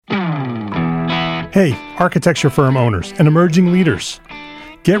Hey, architecture firm owners and emerging leaders.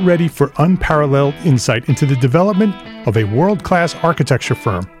 Get ready for unparalleled insight into the development of a world-class architecture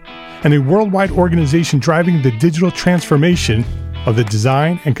firm and a worldwide organization driving the digital transformation of the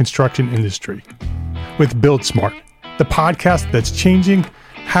design and construction industry. With Build Smart, the podcast that's changing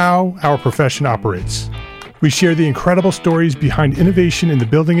how our profession operates. We share the incredible stories behind innovation in the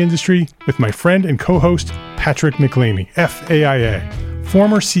building industry with my friend and co-host, Patrick McLaney, FAIA,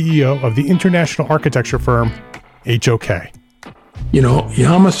 former CEO of the international architecture firm, HOK. You know,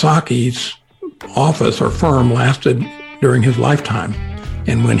 Yamasaki's office or firm lasted during his lifetime.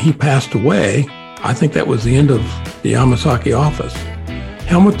 And when he passed away, I think that was the end of the Yamasaki office.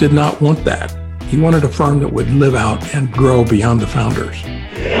 Helmut did not want that. He wanted a firm that would live out and grow beyond the founders.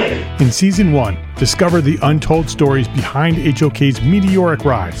 In Season 1, discover the untold stories behind HOK's meteoric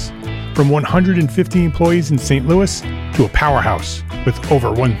rise, from 150 employees in St. Louis to a powerhouse with over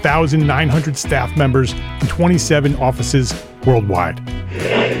 1,900 staff members and 27 offices worldwide.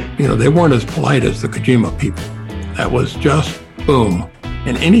 You know, they weren't as polite as the Kojima people. That was just boom.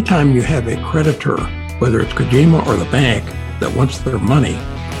 And anytime you have a creditor, whether it's Kojima or the bank, that wants their money,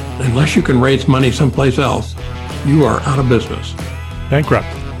 unless you can raise money someplace else, you are out of business. Bankrupt.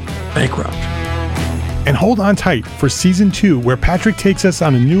 And hold on tight for Season 2, where Patrick takes us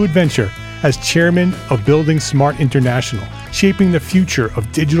on a new adventure as chairman of Building Smart International, shaping the future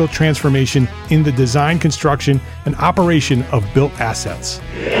of digital transformation in the design, construction, and operation of built assets.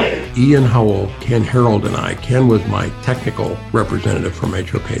 Ian Howell, Ken Harold, and I, Ken was my technical representative from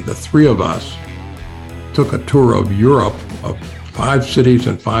HOK. The three of us took a tour of Europe of 5 cities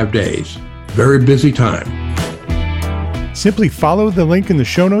in 5 days. Very busy time. Simply follow the link in the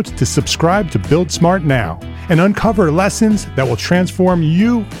show notes to subscribe to Build Smart now and uncover lessons that will transform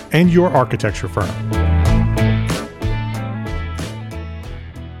you and your architecture firm.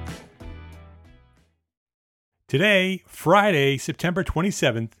 Today, Friday, September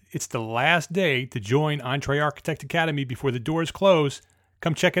 27th, it's the last day to join EntreArchitect Academy before the doors close.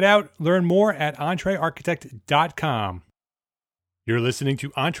 Come check it out. Learn more at EntreArchitect.com. You're listening to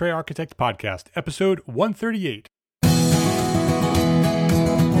EntreArchitect Podcast, episode 138.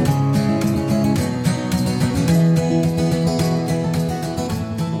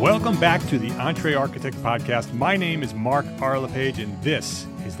 Welcome back to the EntreArchitect Podcast. My name is Mark R. LePage, and this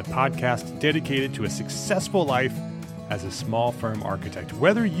is the podcast dedicated to a successful life as a small firm architect.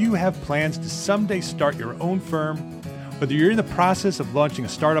 Whether you have plans to someday start your own firm, whether you're in the process of launching a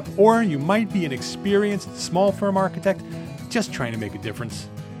startup, or you might be an experienced small firm architect just trying to make a difference,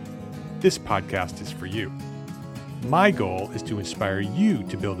 this podcast is for you. My goal is to inspire you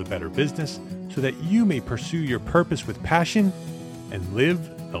to build a better business so that you may pursue your purpose with passion and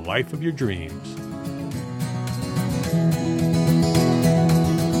live the life of your dreams.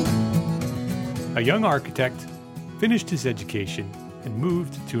 A young architect finished his education and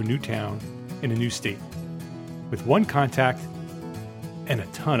moved to a new town in a new state with one contact and a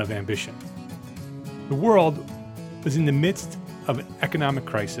ton of ambition. The world was in the midst of an economic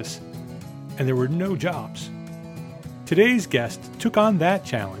crisis and there were no jobs. Today's guest took on that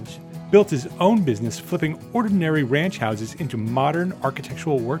challenge, built his own business flipping ordinary ranch houses into modern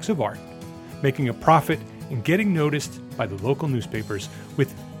architectural works of art, making a profit and getting noticed by the local newspapers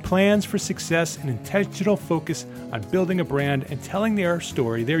with plans for success and intentional focus on building a brand and telling their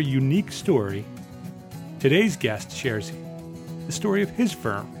story, their unique story. Today's guest shares the story of his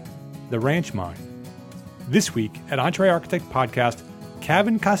firm, The Ranch Mine. This week at EntreArchitect Podcast,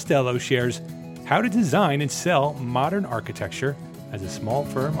 Kevin Costello shares how to design and sell modern architecture as a small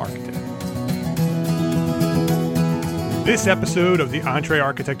firm architect. This episode of the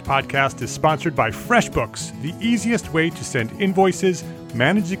EntreArchitect Podcast is sponsored by FreshBooks, the easiest way to send invoices,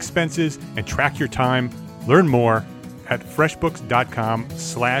 manage expenses, and track your time. Learn more at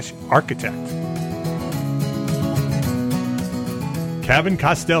freshbooks.com/architect. Kevin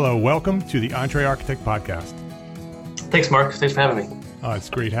Costello, welcome to the EntreArchitect Podcast. Thanks, Mark. Thanks for having me. It's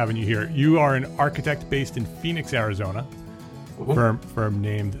great having you here. You are an architect based in Phoenix, Arizona. Firm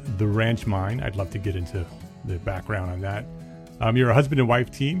named The Ranch Mine. I'd love to get into the background on that. You're a husband and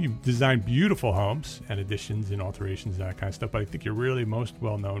wife team. You design beautiful homes and additions and alterations and that kind of stuff. But I think you're really most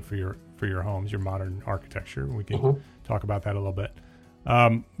well known for your homes, your modern architecture. We can talk about that a little bit.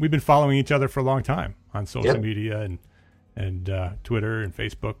 We've been following each other for a long time on social media and Twitter and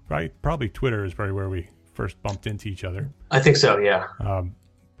Facebook. Probably Twitter is probably where we first bumped into each other. I think so. Yeah.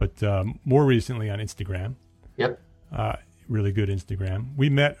 But more recently on Instagram. Yep. Really good Instagram. We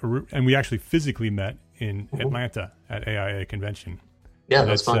met, and we actually physically met in Atlanta at AIA convention. Yeah,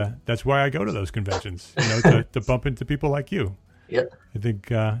 that's fun. That's why I go to those conventions, to bump into people like you. Yep. I think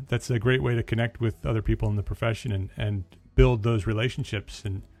that's a great way to connect with other people in the profession and build those relationships.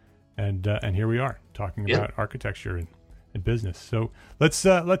 And here we are talking about architecture and business. So let's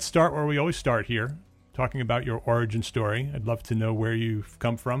start where we always start here, talking about your origin story. I'd love to know where you've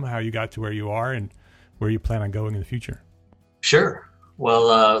come from, how you got to where you are, and where you plan on going in the future. Sure.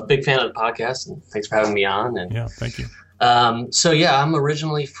 Well, big fan of the podcast, and thanks for having me on. And yeah, thank you. I'm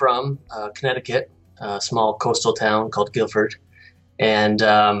originally from Connecticut, a small coastal town called Guilford. And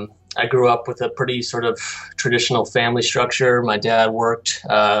I grew up with a pretty sort of traditional family structure. My dad worked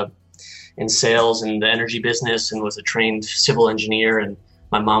in sales in the energy business and was a trained civil engineer. And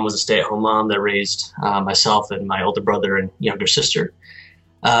my mom was a stay-at-home mom that raised myself and my older brother and younger sister.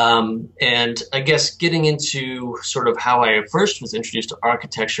 And I guess getting into sort of how I first was introduced to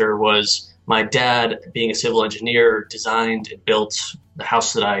architecture was my dad, being a civil engineer, designed and built the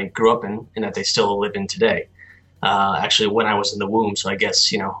house that I grew up in and that they still live in today. Actually, when I was in the womb. So I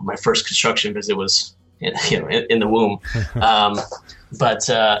guess, my first construction visit was, in the womb.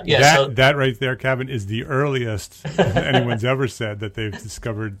 That right there, Kevin, is the earliest anyone's ever said that they've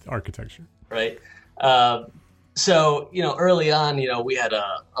discovered architecture. Right. So, early on, we had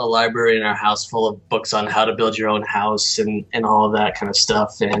a library in our house full of books on how to build your own house and all of that kind of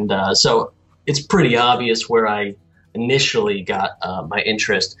stuff. And so it's pretty obvious where I initially got my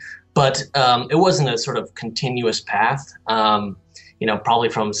interest. But it wasn't a sort of continuous path. Probably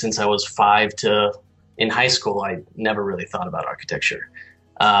from since I was 5 to in high school, I never really thought about architecture.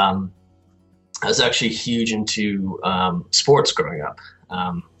 I was actually huge into sports growing up.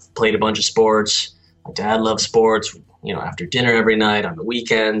 Played a bunch of sports. My dad loved sports, after dinner every night, on the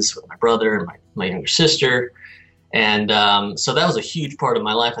weekends with my brother and my younger sister. And so that was a huge part of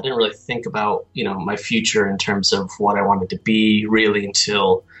my life. I didn't really think about, my future in terms of what I wanted to be really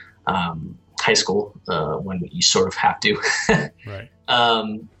until high school, when you sort of have to. Right.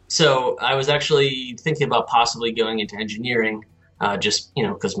 So I was actually thinking about possibly going into engineering, just,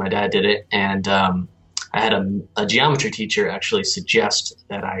 because my dad did it. And I had a geometry teacher actually suggest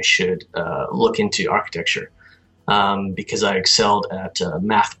that I should look into architecture because I excelled at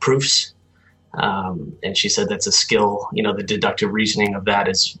math proofs. And she said that's a skill, the deductive reasoning of that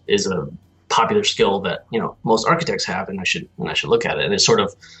is a popular skill that, most architects have, and I should look at it. And it sort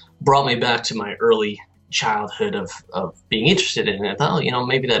of brought me back to my early childhood of being interested in it. I thought,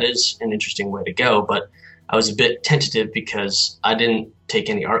 maybe that is an interesting way to go, but I was a bit tentative because I didn't take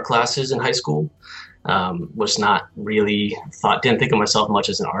any art classes in high school. Was not really didn't think of myself much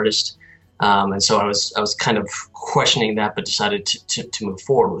as an artist. And so I was kind of questioning that, but decided to move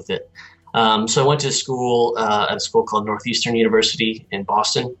forward with it. So I went to school at a school called Northeastern University in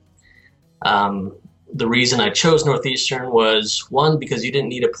Boston. The reason I chose Northeastern was, one, because you didn't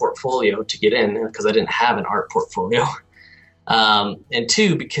need a portfolio to get in, because I didn't have an art portfolio. And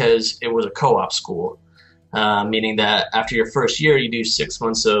two, because it was a co-op school, meaning that after your first year, you do 6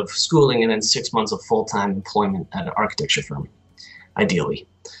 months of schooling and then 6 months of full-time employment at an architecture firm, ideally.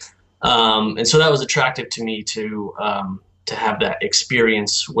 And so that was attractive to me to have that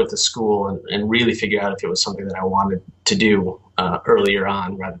experience with the school and really figure out if it was something that I wanted to do earlier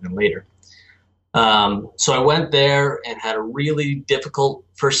on rather than later. So I went there and had a really difficult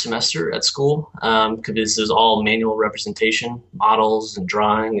first semester at school because this is all manual representation, models and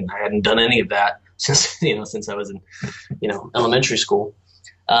drawing, and I hadn't done any of that since I was in elementary school,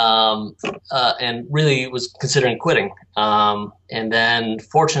 and really was considering quitting. And then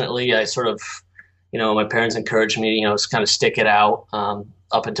fortunately, I sort of, my parents encouraged me, to kind of stick it out.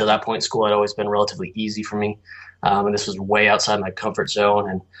 Up until that point, school had always been relatively easy for me. And this was way outside my comfort zone.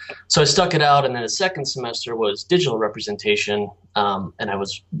 And so I stuck it out. And then the second semester was digital representation. And I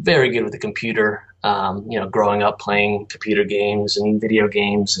was very good with the computer, growing up playing computer games and video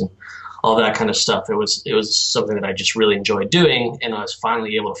games and all that kind of stuff. It was something that I just really enjoyed doing. And I was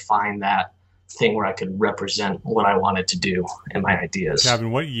finally able to find that thing where I could represent what I wanted to do and my ideas.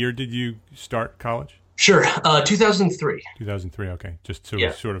 Gavin, what year did you start college? Sure. 2003. 2003. Okay. Just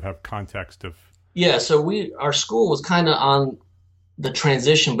to sort of have context of. Yeah, so our school was kind of on the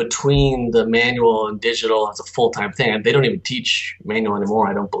transition between the manual and digital as a full-time thing. And they don't even teach manual anymore,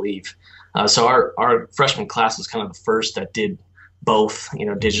 I don't believe. So our freshman class was kind of the first that did both,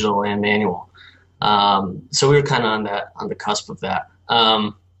 digital and manual. So we were kind of on the cusp of that.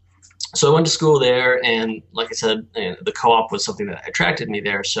 So I went to school there, and like I said, the co-op was something that attracted me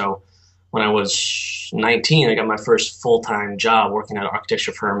there. So when I was 19, I got my first full-time job working at an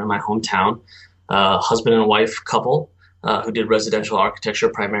architecture firm in my hometown. Husband and wife couple who did residential architecture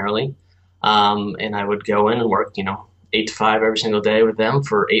primarily. And I would go in and work, 8 to 5 every single day with them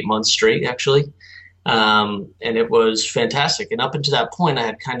for 8 months straight, actually. And it was fantastic. And up until that point, I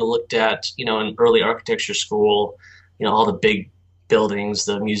had kind of looked at, in early architecture school, all the big buildings,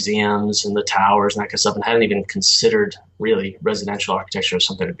 the museums and the towers and that kind of stuff, and hadn't even considered really residential architecture as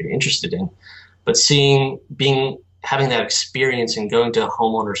something I'd be interested in. But having that experience and going to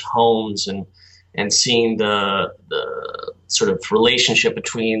homeowners' homes and seeing the sort of relationship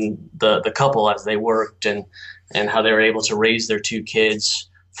between the couple as they worked and how they were able to raise their two kids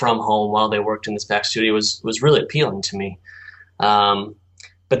from home while they worked in this back studio was really appealing to me.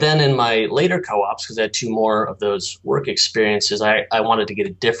 But then in my later co-ops, because I had two more of those work experiences, I wanted to get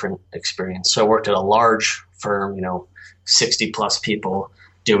a different experience. So I worked at a large firm, 60 plus people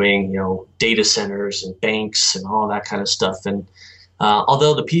doing, data centers and banks and all that kind of stuff. And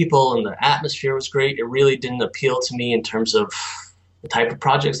although the people and the atmosphere was great, it really didn't appeal to me in terms of the type of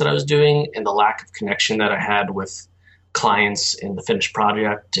projects that I was doing and the lack of connection that I had with clients in the finished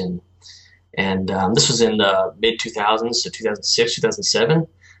project. And this was in the mid 2000s, so 2006, 2007.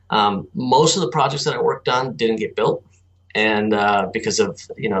 Most of the projects that I worked on didn't get built, and because of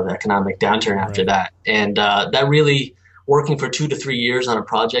the economic downturn after that. And that really, working for 2 to 3 years on a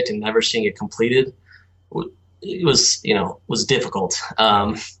project and never seeing it completed, it was difficult,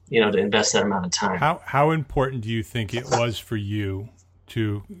 to invest that amount of time. How important do you think it was for you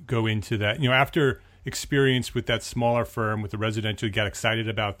to go into that? After experience with that smaller firm with the residential, you got excited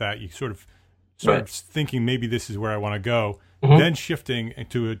about that. You sort of started thinking maybe this is where I want to go. Mm-hmm. Then shifting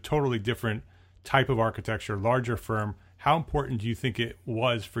into a totally different type of architecture, larger firm. How important do you think it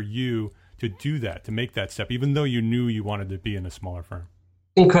was for you to do that, to make that step, even though you knew you wanted to be in a smaller firm?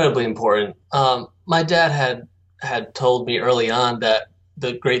 Incredibly important. My dad had told me early on that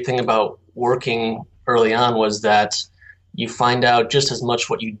the great thing about working early on was that you find out just as much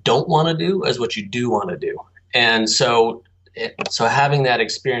what you don't want to do as what you do want to do. And so having that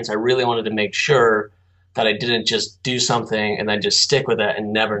experience, I really wanted to make sure that I didn't just do something and then just stick with it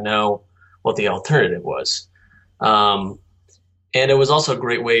and never know what the alternative was. And it was also a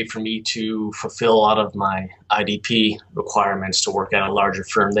great way for me to fulfill a lot of my IDP requirements to work at a larger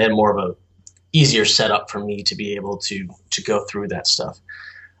firm. They had more of a easier setup for me to be able to go through that stuff.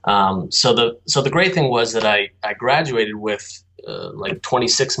 So the great thing was that I graduated with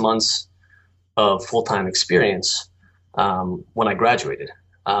 26 months of full-time experience when I graduated,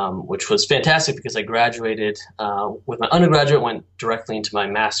 which was fantastic because I graduated with my undergraduate, went directly into my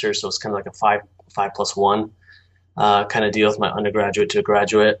master's, so it's kind of like a 5+1 kind of deal with my undergraduate to a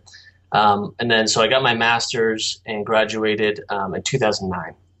graduate. And then so I got my master's and graduated in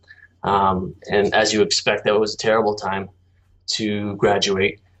 2009. And as you expect, that was a terrible time to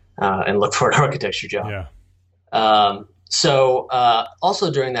graduate and look for an architecture job. Yeah. So also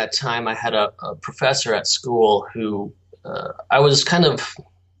during that time, I had a professor at school who I was kind of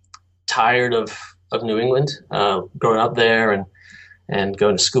tired of New England, growing up there and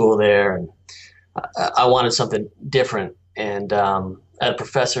going to school there. And I wanted something different. And I had a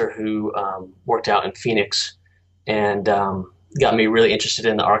professor who worked out in Phoenix and got me really interested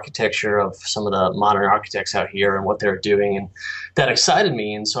in the architecture of some of the modern architects out here and what they're doing. And that excited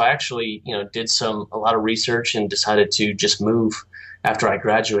me. And so I actually, did a lot of research and decided to just move after I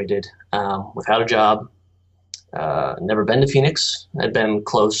graduated without a job. Never been to Phoenix. I'd been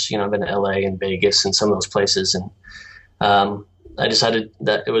close, I've been to LA and Vegas and some of those places. And I decided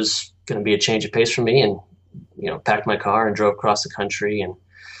that it was going to be a change of pace for me and, packed my car and drove across the country and,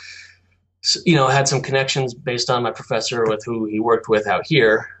 had some connections based on my professor with who he worked with out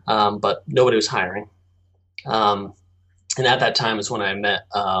here, but nobody was hiring. And at that time is when I met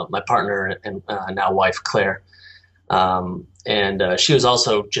my partner and now wife, Claire. And she was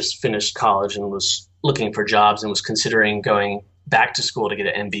also just finished college and was looking for jobs and was considering going back to school to get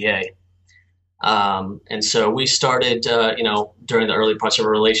an MBA. And so we started, during the early parts of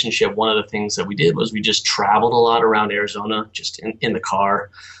our relationship, one of the things that we did was we just traveled a lot around Arizona, just in the car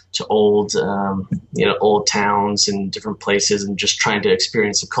to old towns and different places and just trying to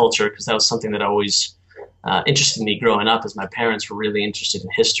experience the culture, because that was something that always interested me growing up, as my parents were really interested in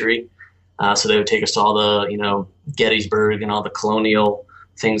history. So they would take us to all the, Gettysburg and all the colonial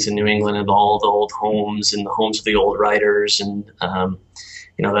things in New England and all the old homes and the homes of the old writers and,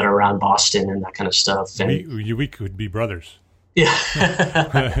 that are around Boston and that kind of stuff. And we could be brothers.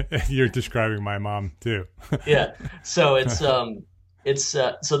 Yeah. You're describing my mom too. Yeah. So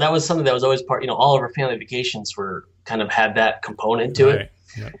so that was something that was always part, all of our family vacations were kind of had that component to it.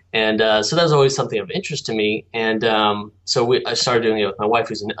 Yeah. And so that was always something of interest to me. And so I started doing it with my wife,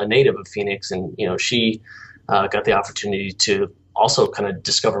 who's a native of Phoenix. And, she got the opportunity to also kind of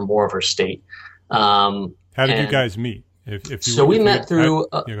discover more of her state. How did you guys meet? We met through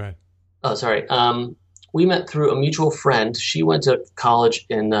go ahead. Oh, sorry. We met through a mutual friend. She went to college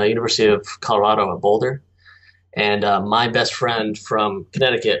in the University of Colorado at Boulder, and my best friend from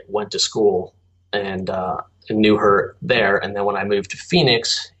Connecticut went to school and knew her there. And then when I moved to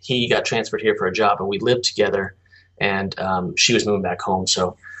Phoenix, he got transferred here for a job, and we lived together. And she was moving back home,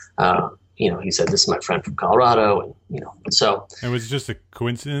 so he said, "This is my friend from Colorado," and so. And was it just a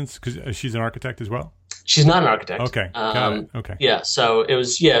coincidence because she's an architect as well? She's not an architect. Okay, got it. Okay. Yeah, so it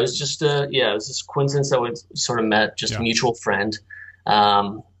was just it was this coincidence that we sort of met, just a mutual friend,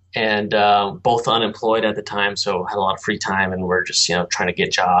 and both unemployed at the time, so had a lot of free time, and we're just trying to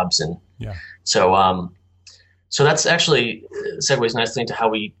get jobs, and so that's actually segues nicely into how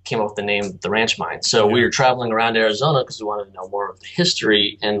we came up with the name The Ranch Mine. So we were traveling around Arizona because we wanted to know more of the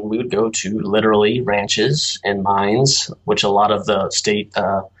history, and we would go to literally ranches and mines, which a lot of the state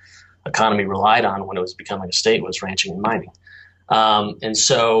economy relied on when it was becoming a state, was ranching and mining. And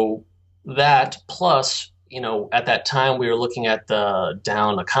so that plus, at that time we were looking at the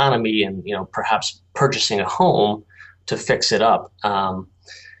down economy and, perhaps purchasing a home to fix it up.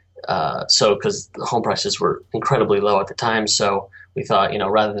 So because the home prices were incredibly low at the time. So we thought,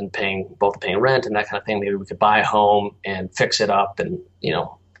 rather than paying rent and that kind of thing, maybe we could buy a home and fix it up. And,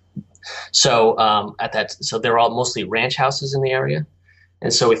 so so there were all mostly ranch houses in the area.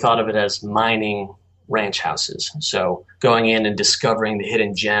 And so we thought of it as mining ranch houses. So going in and discovering the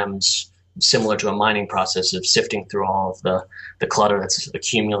hidden gems, similar to a mining process of sifting through all of the clutter that's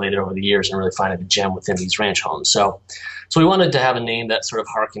accumulated over the years and really finding a gem within these ranch homes. So we wanted to have a name that sort of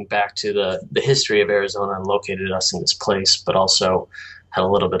harkened back to the history of Arizona and located us in this place, but also had a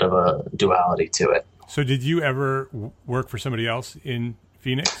little bit of a duality to it. So did you ever work for somebody else in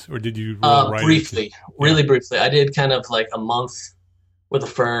Phoenix, or did you right briefly, really briefly? I did kind of like a month with a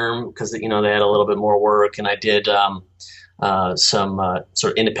firm because they had a little bit more work, and I did some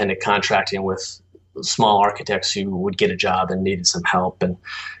sort of independent contracting with small architects who would get a job and needed some help, and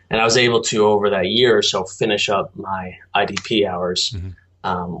I was able to, over that year or so, finish up my IDP hours,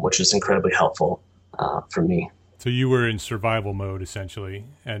 which was incredibly helpful for me. So you were in survival mode essentially,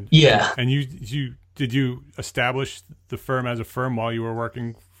 and you did you establish the firm as a firm while you were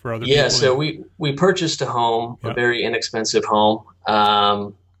working for other people? Yeah, so we purchased a home, a very inexpensive home,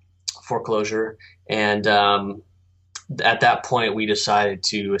 foreclosure, and at that point we decided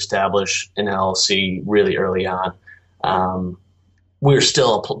to establish an LLC really early on. We were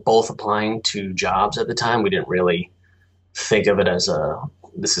still both applying to jobs at the time. We didn't really think of it as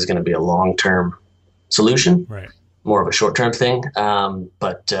this is going to be a long-term solution, right? More of a short-term thing,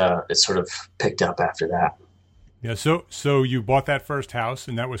 but it sort of picked up after that. Yeah, so you bought that first house,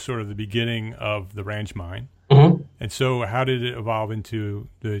 and that was sort of the beginning of the Ranch Mine. Mm-hmm. And so how did it evolve into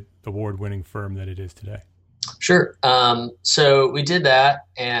the award-winning firm that it is today? Sure. So we did that,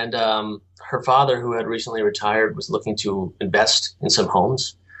 and her father, who had recently retired, was looking to invest in some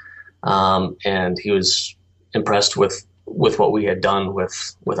homes, and he was impressed with what we had done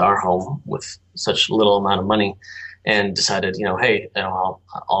with our home with such little amount of money, and decided, hey,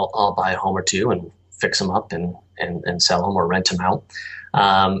 I'll buy a home or two and fix them up and sell them or rent them out.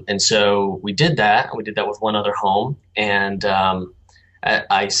 And so we did that. We did that with one other home, and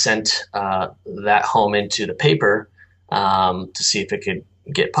I sent that home into the paper to see if it could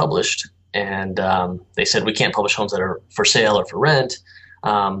get published. And they said, we can't publish homes that are for sale or for rent,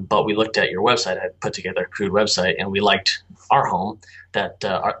 but we looked at your website. I put together a crude website, and we liked our home, that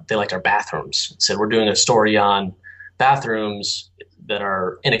they liked our bathrooms. Said, we're doing a story on bathrooms that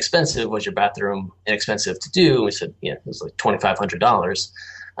are inexpensive. Was your bathroom inexpensive to do? And we said, it was like $2,500.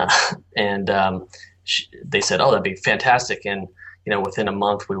 And they said, oh, that'd be fantastic. And within a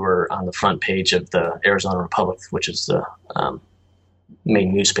month, we were on the front page of the Arizona Republic, which is the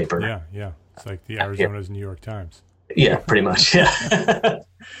main newspaper. Yeah. It's like the Arizona's New York Times. Yeah, pretty much. Yeah.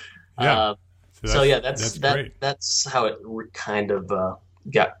 Yeah. That's how it kind of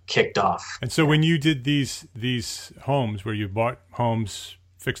got kicked off. And so when you did these homes, where you bought homes,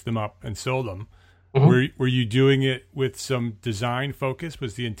 fixed them up, and sold them, were you doing it with some design focus?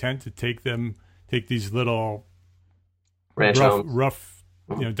 Was the intent to take these little rough,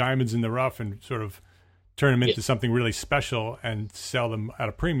 diamonds in the rough, and sort of turn them into something really special and sell them at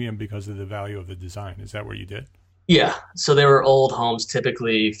a premium because of the value of the design? Is that what you did? Yeah. So they were old homes,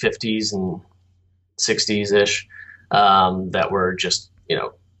 typically 50s and 60s ish, that were just,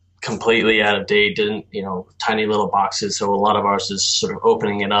 completely out of date, didn't, tiny little boxes. So a lot of ours is sort of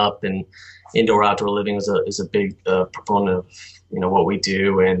opening it up, and indoor outdoor living is a big proponent of, what we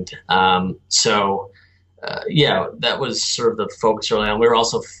do. And that was sort of the focus early on. We were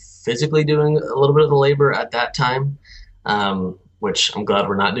also physically doing a little bit of the labor at that time. which I'm glad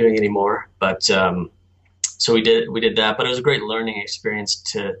we're not doing anymore. But so we did that, but it was a great learning experience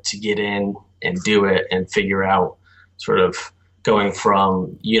to get in and do it and figure out sort of going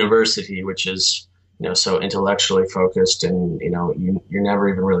from university, which is, so intellectually focused, and you never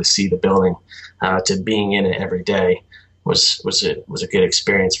even really see the building, to being in it every day was a good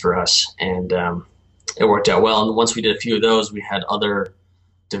experience for us, and it worked out well. And once we did a few of those, we had other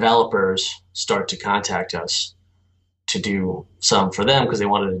developers start to contact us to do some for them because they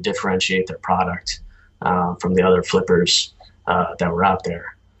wanted to differentiate their product from the other flippers that were out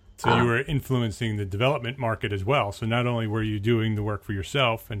there. So you were influencing the development market as well. So not only were you doing the work for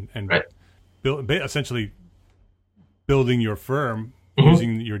yourself and right. Essentially building your firm, mm-hmm.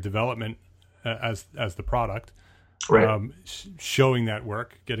 using your development as the product, right. Showing that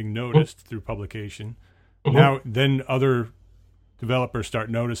work, getting noticed mm-hmm. through publication. Mm-hmm. Now, then other developers start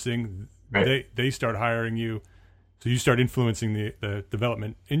noticing, right. they start hiring you. So you start influencing the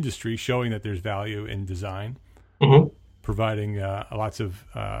development industry, showing that there's value in design, mm-hmm. providing lots of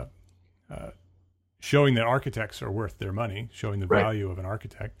showing that architects are worth their money, showing the right. value of an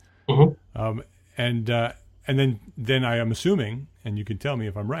architect. Mm-hmm. And then I am assuming, and you can tell me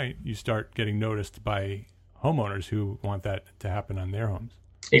if I'm right, you start getting noticed by homeowners who want that to happen on their homes.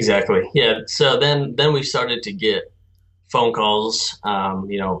 Exactly. Yeah. So then we started to get phone calls, can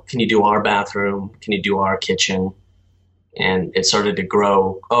you do our bathroom? Can you do our kitchen? And it started to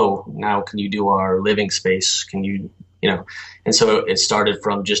grow. Oh, now can you do our living space? Can you, and so it started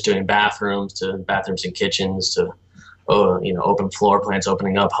from just doing bathrooms to bathrooms and kitchens to, open floor plans,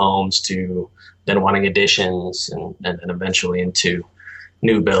 opening up homes, to then wanting additions, and then eventually into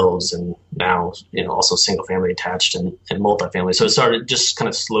new builds, and now, also single family attached and multifamily. So it started just kind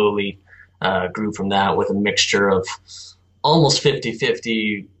of slowly grew from that, with a mixture of almost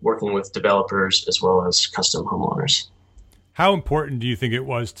 50-50 working with developers as well as custom homeowners. How important do you think it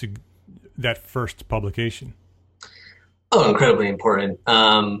was to that first publication? Oh, incredibly important.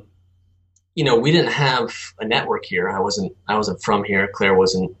 We didn't have a network here. I wasn't from here. Claire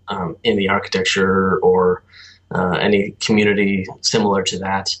wasn't in the architecture or any community similar to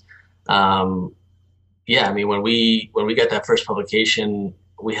that. When we got that first publication,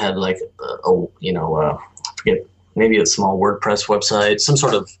 we had like I forget, maybe a small WordPress website, some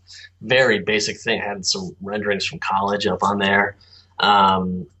sort of very basic thing. I had some renderings from college up on there.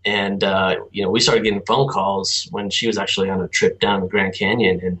 We started getting phone calls when she was actually on a trip down the Grand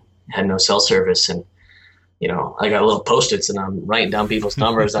Canyon and had no cell service. And, I got little Post-its and I'm writing down people's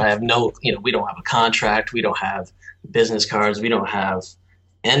numbers. I have no, we don't have a contract. We don't have business cards. We don't have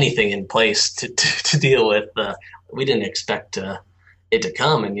anything in place to deal with. We didn't expect it to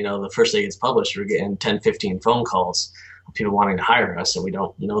come. And, the first day it's published, we're getting 10, 15 phone calls of people wanting to hire us. And we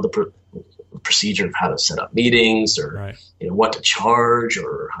don't know the procedure of how to set up meetings or, right. What to charge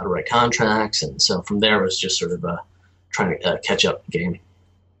or how to write contracts. And so from there, it was just sort of trying to catch up game.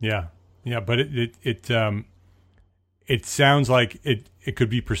 Yeah. Yeah. But it sounds like it could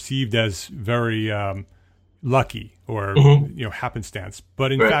be perceived as very lucky or, mm-hmm. Happenstance,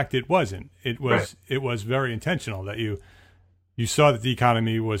 but in right. fact it wasn't. It was very intentional that you saw that the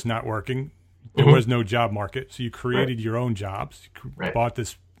economy was not working. There mm-hmm. was no job market. So you created right. your own jobs, right. bought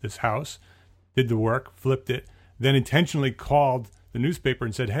this house, did the work, flipped it, then intentionally called the newspaper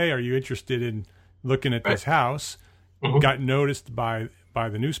and said, "Hey, are you interested in looking at right. this house?" Mm-hmm. Got noticed by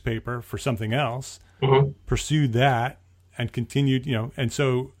the newspaper for something else, mm-hmm. pursued that, and continued, and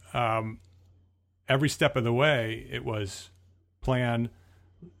so every step of the way it was plan,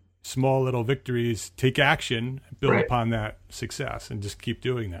 small little victories, take action, build right. upon that success, and just keep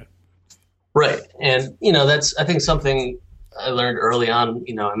doing that. Right. And, that's, I think, something I learned early on.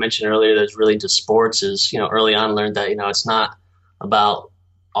 I mentioned earlier that it's really into sports is, early on learned that, it's not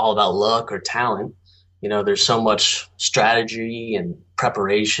all about luck or talent. There's so much strategy and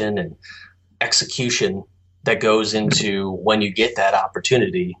preparation and execution that goes into when you get that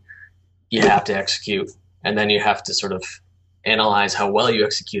opportunity. You have to execute, and then you have to sort of analyze how well you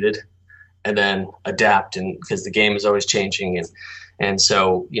executed and then adapt, and because the game is always changing. And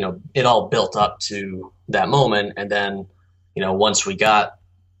so, it all built up to that moment. And then, once we got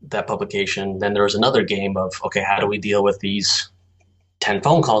that publication, then there was another game of, okay, how do we deal with these 10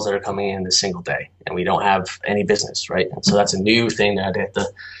 phone calls that are coming in a single day and we don't have any business, right? And so that's a new thing that I have to,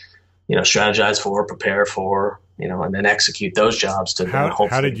 strategize for, prepare for, and then execute those jobs to hopefully.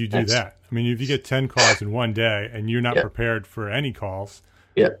 How did you do that? I mean, if you get 10 calls in one day and you're not prepared for any calls,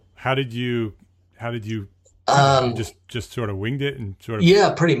 how did you just sort of winged it and sort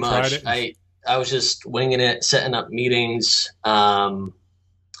of pretty much. I was just winging it, setting up meetings.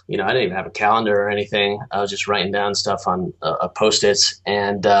 I didn't even have a calendar or anything. I was just writing down stuff on Post-its.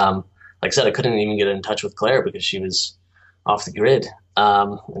 And like I said, I couldn't even get in touch with Claire because she was off the grid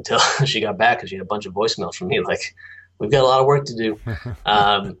until she got back, because she had a bunch of voicemails from me like, we've got a lot of work to do.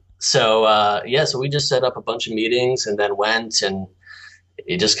 So we just set up a bunch of meetings and then went, and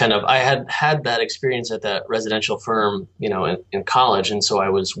it just kind of, I had that experience at that residential firm, in college. And so I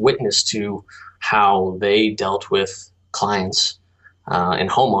was witness to how they dealt with clients and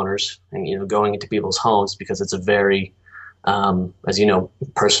homeowners, and, going into people's homes, because it's a very, as you know,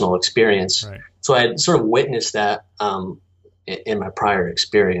 personal experience. Right. So I had sort of witnessed that in my prior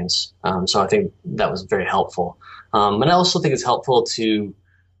experience. So I think that was very helpful. And I also think it's helpful to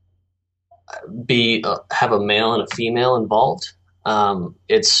have a male and a female involved.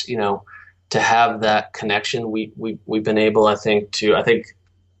 It's, to have that connection. We've been able, I think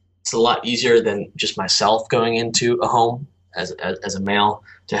it's a lot easier than just myself going into a home as a male,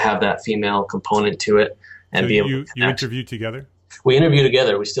 to have that female component to it and be able to connect. You interview together? We interview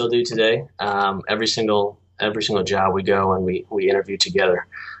together. We still do today. Every single job we go and we interview together.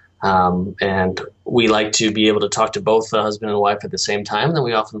 And we like to be able to talk to both the husband and wife at the same time. And then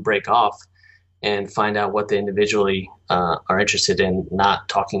we often break off and find out what they individually are interested in, not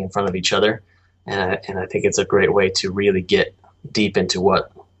talking in front of each other. And I think it's a great way to really get deep into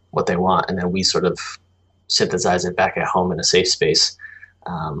what they want. And then we sort of synthesize it back at home in a safe space,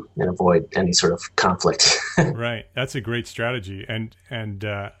 and avoid any sort of conflict. Right. That's a great strategy and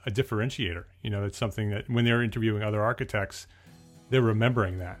a differentiator. It's something that when they're interviewing other architects, they're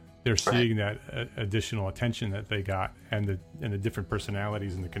remembering that. They're seeing that additional attention that they got, and the different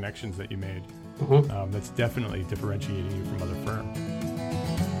personalities and the connections that you made. Mm-hmm. That's definitely differentiating you from other firms.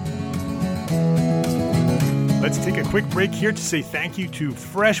 Let's take a quick break here to say thank you to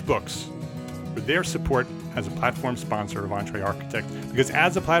FreshBooks for their support as a platform sponsor of EntreArchitect. Because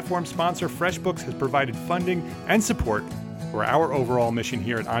as a platform sponsor, FreshBooks has provided funding and support for our overall mission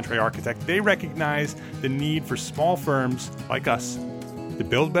here at EntreArchitect. They recognize the need for small firms like us to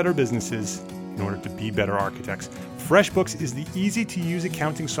build better businesses in order to be better architects. FreshBooks is the easy-to-use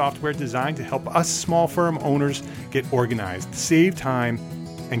accounting software designed to help us small firm owners get organized, save time,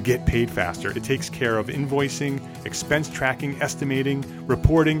 and get paid faster. It takes care of invoicing, expense tracking, estimating,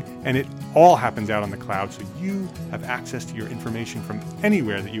 reporting, and it all happens out on the cloud, so you have access to your information from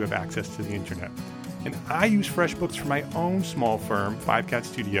anywhere that you have access to the internet. And I use FreshBooks for my own small firm, Five Cat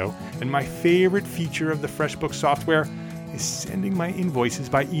Studio, and my favorite feature of the FreshBooks software is sending my invoices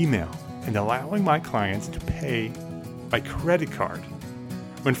by email and allowing my clients to pay by credit card.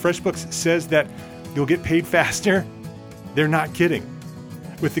 When FreshBooks says that you'll get paid faster, they're not kidding.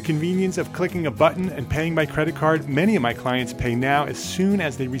 With the convenience of clicking a button and paying by credit card, many of my clients pay now as soon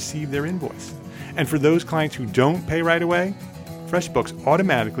as they receive their invoice. And for those clients who don't pay right away, FreshBooks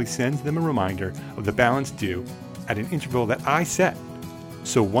automatically sends them a reminder of the balance due at an interval that I set.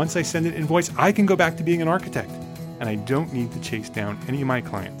 So once I send an invoice, I can go back to being an architect, and I don't need to chase down any of my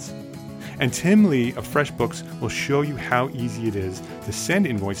clients. And Tim Lee of FreshBooks will show you how easy it is to send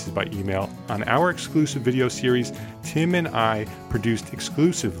invoices by email on our exclusive video series Tim and I produced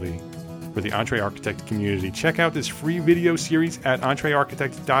exclusively for the EntreArchitect community. Check out this free video series at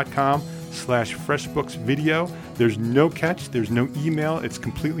entrearchitect.com/FreshBooksVideo. There's no catch. There's no email. It's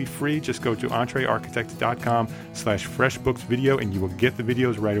completely free. Just go to entrearchitect.com/FreshBooksVideo and you will get the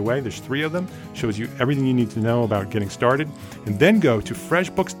videos right away. There's 3 of them. Shows you everything you need to know about getting started. And then go to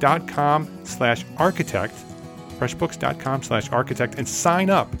FreshBooks.com/Architect, FreshBooks.com/Architect, and sign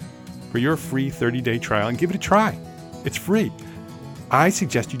up for your free 30-day trial and give it a try. It's free. I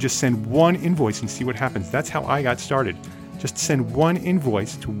suggest you just send one invoice and see what happens. That's how I got started. Just send one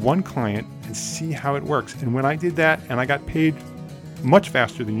invoice to one client and see how it works. And when I did that and I got paid much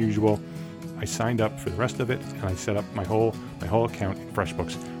faster than usual, I signed up for the rest of it and I set up my whole account in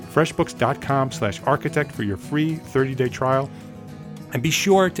FreshBooks. FreshBooks.com/Architect for your free 30-day trial. And be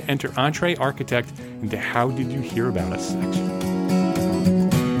sure to enter EntreArchitect into How Did You Hear About Us section.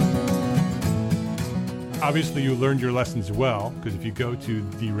 Obviously, you learned your lessons well, because if you go to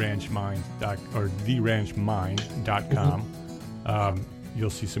theranchmind.com, you'll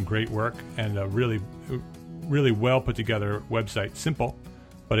see some great work and a really, really well put together website. Simple,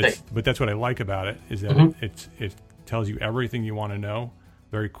 but that's what I like about it, is that it tells you everything you want to know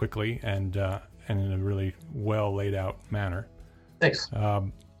very quickly and in a really well laid out manner. Thanks.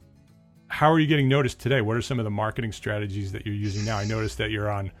 How are you getting noticed today? What are some of the marketing strategies that you're using now? I noticed that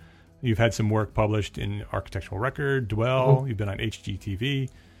you've had some work published in Architectural Record, Dwell. You've been on HGTV.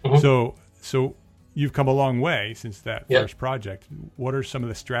 So you've come a long way since that first project. What are some of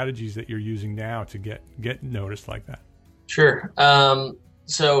the strategies that you're using now to get noticed like that? Sure.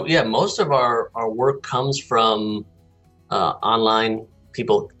 So yeah, most of our work comes from online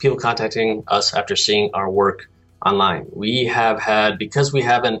people contacting us after seeing our work online. We have had, because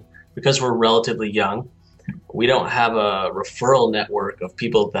we're relatively young, we don't have a referral network of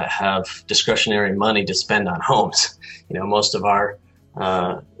people that have discretionary money to spend on homes. Most of our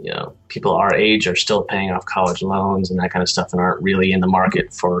people our age are still paying off college loans and that kind of stuff, and aren't really in the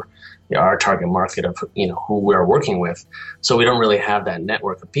market for our target market of who we're working with. So we don't really have that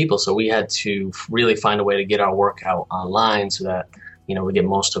network of people. So we had to really find a way to get our work out online so that we get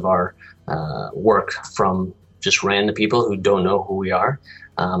most of our work from just random people who don't know who we are,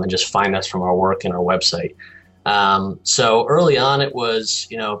 and just find us from our work and our website. So early on, it was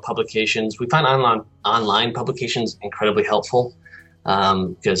publications. We find online publications incredibly helpful,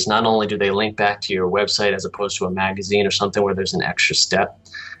 because not only do they link back to your website as opposed to a magazine or something where there's an extra step,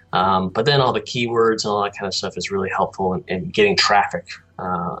 but then all the keywords and all that kind of stuff is really helpful in getting traffic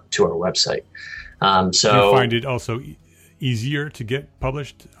to our website. So do you find it also easier to get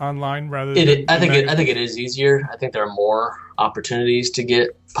published online rather than I think it is easier. I think there are more opportunities to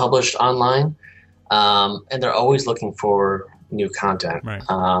get published online, and they're always looking for new content. Right.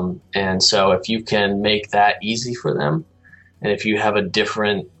 And so if you can make that easy for them, and if you have a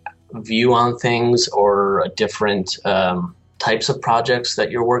different view on things or a different types of projects that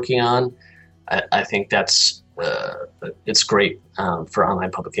you're working on, I think that's it's great for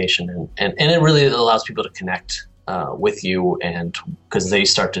online publication, and it really allows people to connect with you, and because they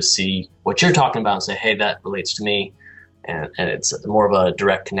start to see what you're talking about and say, hey, that relates to me, and it's more of a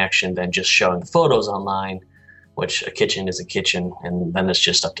direct connection than just showing photos online, which a kitchen is a kitchen, and then it's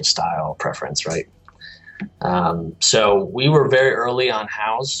just up to style preference, right? So we were very early on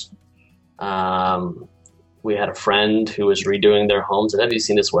Houzz. We had a friend who was redoing their homes and have you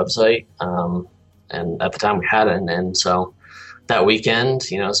seen this website? And at the time we hadn't. And so that weekend,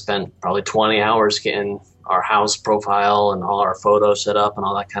 spent probably 20 hours getting our Houzz profile and all our photos set up and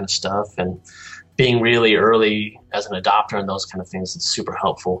all that kind of stuff. And being really early as an adopter and those kind of things is super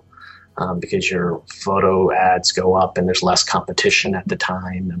helpful, because your photo ads go up and there's less competition at the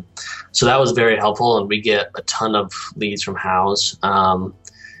time. And so that was very helpful, and we get a ton of leads from Houzz.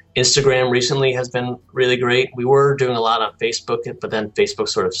 Instagram recently has been really great. We were doing a lot on Facebook, but then Facebook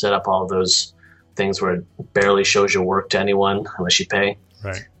sort of set up all those things where it barely shows your work to anyone unless you pay.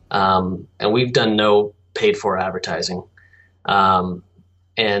 Right. And we've done no paid for advertising.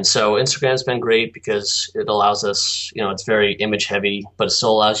 And so Instagram's been great because it allows us, it's very image heavy, but it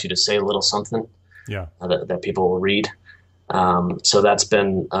still allows you to say a little something that people will read. So that's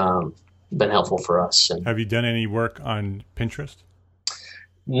been helpful for us. And have you done any work on Pinterest?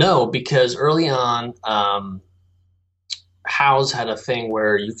 No, because early on, Houzz had a thing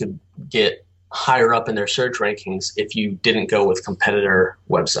where you could get higher up in their search rankings if you didn't go with competitor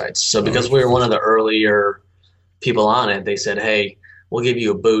websites. So because we were one of the earlier people on it, they said, hey, we'll give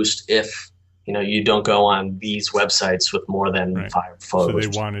you a boost if you don't go on these websites with more than 5 photos. So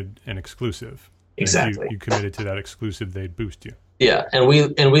they wanted an exclusive. Exactly. If you committed to that exclusive, they'd boost you. Yeah, and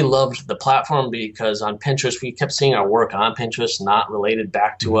we loved the platform because on Pinterest, we kept seeing our work on Pinterest not related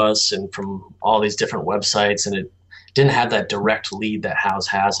back to us and from all these different websites, and it didn't have that direct lead that Houzz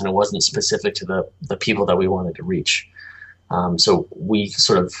has, and it wasn't specific to the people that we wanted to reach. So we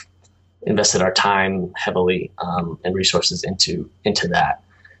sort of invested our time heavily and resources into that.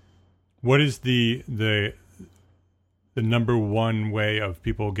 What is the number one way of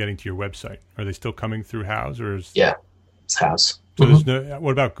people getting to your website? Are they still coming through Houzz, or is... Yeah, it's Houzz. So there's no.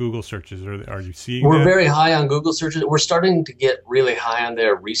 What about Google searches? Are you seeing? We're very high on Google searches. We're starting to get really high on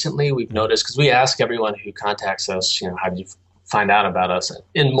there recently. We've noticed, because we ask everyone who contacts us, how did you find out about us?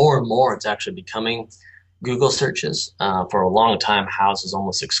 And more, it's actually becoming Google searches. For a long time, Houzz was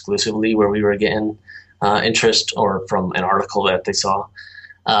almost exclusively where we were getting interest, or from an article that they saw.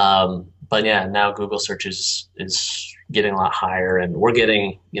 But yeah, now Google searches is getting a lot higher, and we're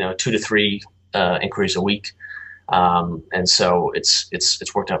getting 2 to 3 inquiries a week. And so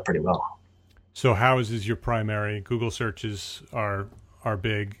it's worked out pretty well. So Houzz is your primary. Google searches are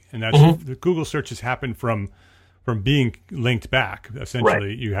big, and that's the Google searches happen from being linked back. Essentially,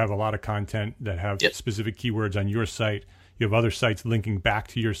 right. You have a lot of content that have specific keywords on your site. You have other sites linking back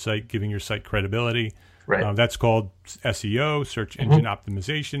to your site, giving your site credibility. Right. That's called SEO, search engine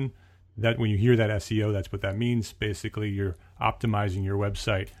optimization. That when you hear that SEO, that's what that means. Basically, you're optimizing your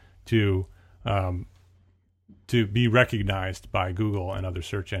website to be recognized by Google and other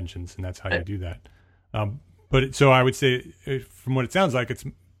search engines, and that's how you do that. So I would say, from what it sounds like, it's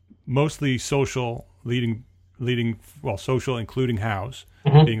mostly social, social, including Houzz,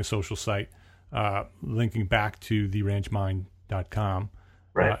 being a social site, linking back to theranchmind.com.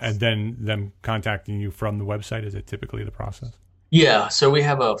 Right. And then them contacting you from the website. Is it typically the process? Yeah, so we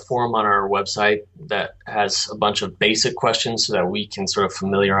have a form on our website that has a bunch of basic questions so that we can sort of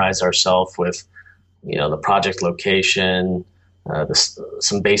familiarize ourselves with, the project location,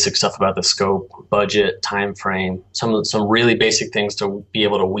 some basic stuff about the scope, budget, time frame, some really basic things to be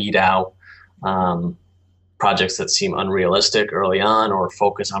able to weed out projects that seem unrealistic early on, or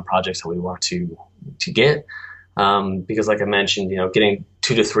focus on projects that we want to get. Because, like I mentioned, getting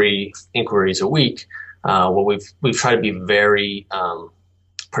 2 to 3 inquiries a week. Well, we've tried to be very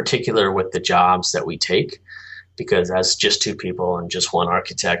particular with the jobs that we take, because as just 2 people and just 1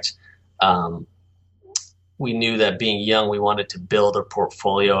 architect, we knew that being young, we wanted to build a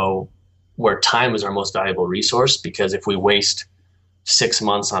portfolio where time is our most valuable resource. Because if we waste 6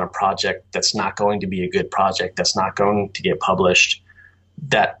 months on a project that's not going to be a good project, that's not going to get published,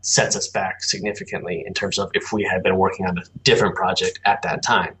 that sets us back significantly in terms of if we had been working on a different project at that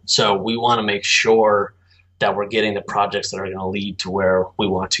time. So we want to make sure that we're getting the projects that are going to lead to where we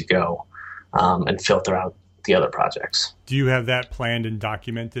want to go, and filter out the other projects. Do you have that planned and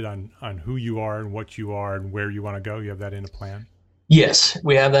documented on who you are and what you are and where you want to go? You have that in a plan? Yes,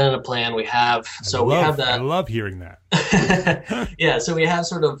 we have that in a plan. We have that. I love hearing that. Yeah, so we have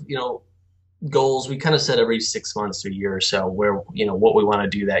sort of, goals we kind of set every 6 months to a year or so, where, what we want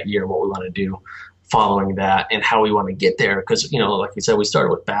to do that year, what we want to do following that, and how we want to get there. Because, like you said, we started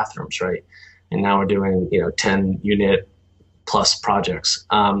with bathrooms, right? And now we're doing, 10 unit plus projects.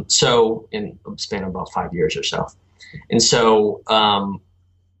 So in a span of about 5 years or so. And so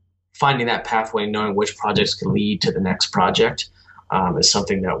finding that pathway, knowing which projects can lead to the next project, is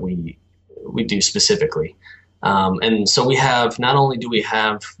something that we do specifically. And so we have, not only do we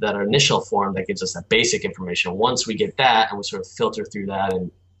have that initial form that gives us that basic information, once we get that and we sort of filter through that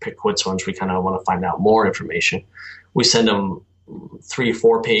and pick which ones we kind of want to find out more information, we send them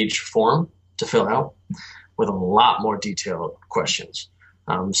 3-4 page form to fill out with a lot more detailed questions.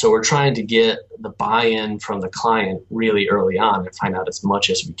 So we're trying to get the buy-in from the client really early on and find out as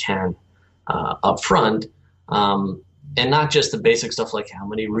much as we can up front. And not just the basic stuff like how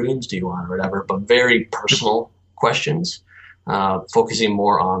many rooms do you want or whatever, but very personal questions, focusing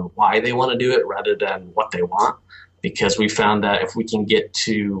more on why they want to do it rather than what they want. Because we found that if we can get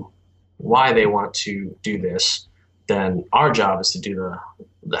to why they want to do this, then our job is to do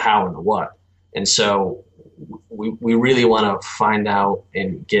the how and the what. And so we really want to find out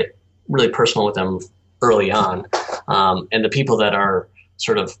and get really personal with them early on. And the people that are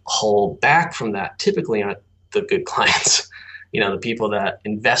sort of hold back from that typically aren't the good clients. The people that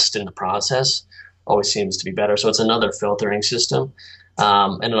invest in the process always seems to be better. So it's another filtering system.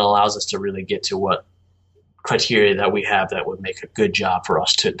 And it allows us to really get to what criteria that we have that would make a good job for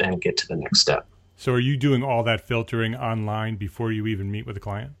us to then get to the next step. So are you doing all that filtering online before you even meet with the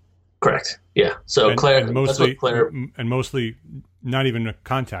client? Correct. Yeah. So Claire, and mostly not even a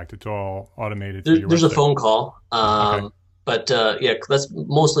contact. It's all automated. There's a phone call. Okay. But that's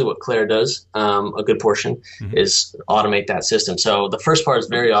mostly what Claire does. A good portion is automate that system. So the first part is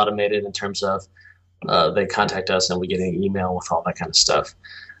very automated in terms of they contact us and we get an email with all that kind of stuff.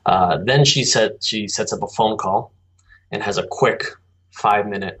 Then she sets up a phone call and has a quick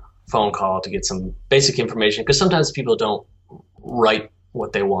 5-minute phone call to get some basic information, because sometimes people don't write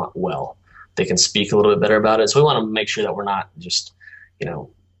what they want well. They can speak a little bit better about it. So we want to make sure that we're not just,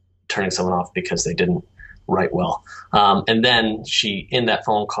 turning someone off because they didn't write well. And then she, in that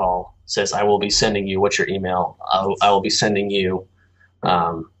phone call, says, I will be sending you, what's your email? I will be sending you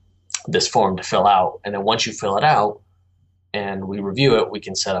this form to fill out. And then once you fill it out and we review it, we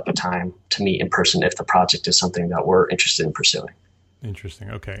can set up a time to meet in person if the project is something that we're interested in pursuing. Interesting.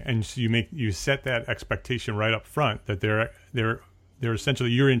 Okay. And so you set that expectation right up front that they're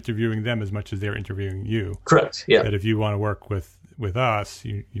essentially, you're interviewing them as much as they're interviewing you. Correct. Yeah. That if you want to work with us,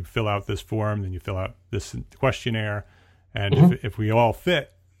 you fill out this form, then you fill out this questionnaire, and if we all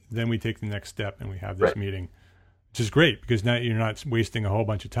fit, then we take the next step and we have this meeting, which is great, because now you're not wasting a whole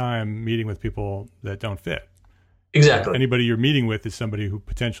bunch of time meeting with people that don't fit. Exactly. Anybody you're meeting with is somebody who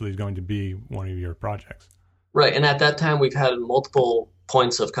potentially is going to be one of your projects. Right. And at that time, we've had multiple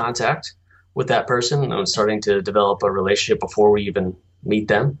points of contact with that person, and I'm starting to develop a relationship before we even meet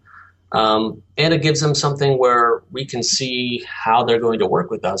them. And it gives them something where we can see how they're going to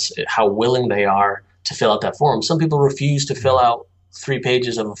work with us, how willing they are to fill out that form. Some people refuse to fill out 3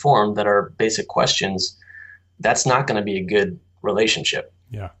 pages of a form that are basic questions. That's not going to be a good relationship.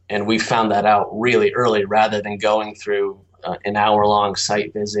 Yeah. And we found that out really early, rather than going through an hour-long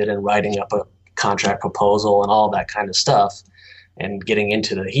site visit and writing up a contract proposal and all that kind of stuff and getting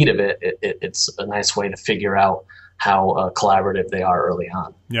into the heat of it. It's a nice way to figure out how collaborative they are early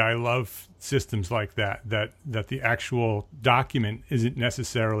on. Yeah, I love systems like that the actual document isn't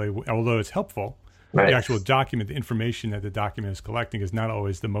necessarily, although it's helpful, right. The actual document, the information that the document is collecting is not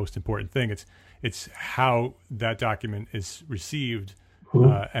always the most important thing. It's how that document is received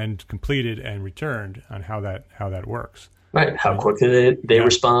and completed and returned, on how that works. Right, how quickly they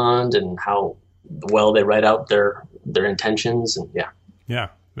respond, and how well they write out their intentions, and Yeah,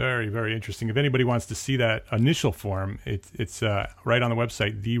 very, very interesting. If anybody wants to see that initial form, it's right on the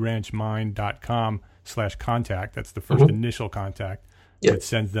website, theranchmind.com/contact. That's the first initial contact. Yep. That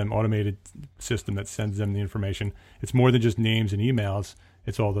sends them, automated system that sends them the information. It's more than just names and emails.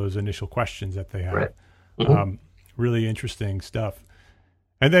 It's all those initial questions that they have. Right. Really interesting stuff.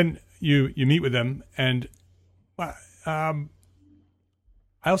 And then you meet with them, and I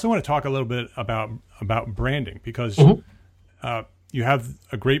also want to talk a little bit about branding, because you have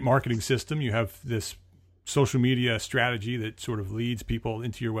a great marketing system. You have this social media strategy that sort of leads people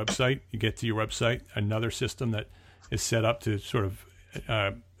into your website. You get to your website, another system that is set up to sort of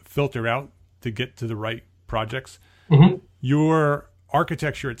filter out to get to the right projects. Your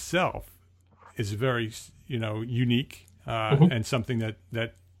architecture itself is very, unique, and something that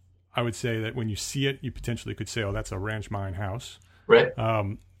I would say that when you see it, you potentially could say, "Oh, that's a Ranch Mind house." Right.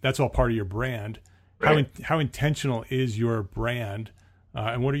 That's all part of your brand. Right. How intentional is your brand,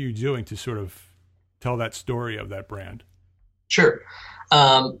 and what are you doing to sort of tell that story of that brand? Sure.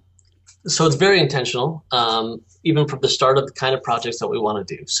 So it's very intentional, even from the start of the kind of projects that we want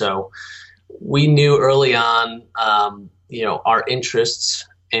to do. So we knew early on, our interests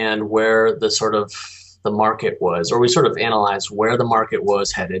and where the market was, or we sort of analyzed where the market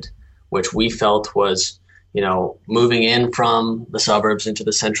was headed, which we felt was, moving in from the suburbs into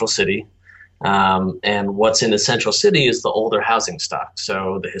the central city. And what's in the central city is the older housing stock.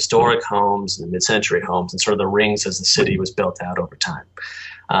 So the historic homes, the mid-century homes, and sort of the rings as the city was built out over time.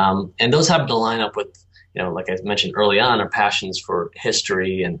 And those happen to line up with, like I mentioned early on, our passions for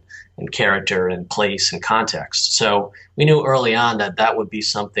history and character and place and context. So we knew early on that would be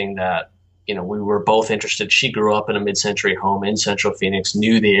something that, we were both interested. She grew up in a mid-century home in Central Phoenix,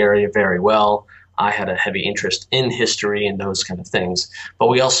 knew the area very well. I had a heavy interest in history and those kind of things. But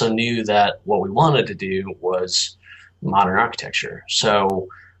we also knew that what we wanted to do was modern architecture. So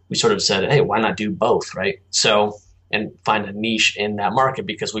we sort of said, hey, why not do both, right? So, and find a niche in that market,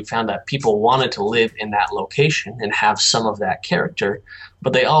 because we found that people wanted to live in that location and have some of that character,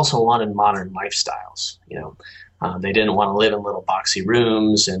 but they also wanted modern lifestyles. They didn't want to live in little boxy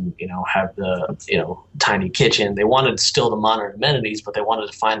rooms and, have the, tiny kitchen. They wanted still the modern amenities, but they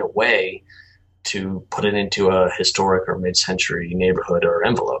wanted to find a way to put it into a historic or mid-century neighborhood or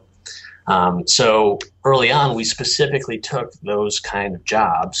envelope. So early on, we specifically took those kind of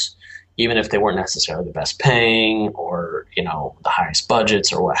jobs, even if they weren't necessarily the best paying or, the highest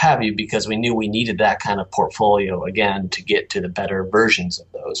budgets or what have you, because we knew we needed that kind of portfolio, again, to get to the better versions of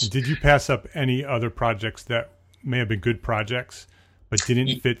those. Did you pass up any other projects that may have been good projects, but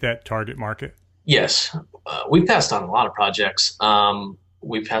didn't fit that target market? Yes. We passed on a lot of projects.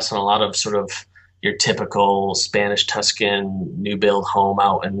 We passed on a lot of sort of your typical Spanish Tuscan new build home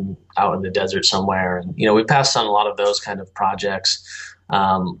out in the desert somewhere. And, we passed on a lot of those kind of projects,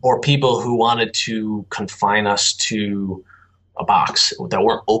 or people who wanted to confine us to a box that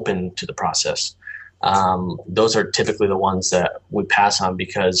weren't open to the process. Those are typically the ones that we pass on,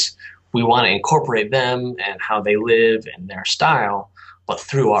 because we want to incorporate them and how they live and their style, but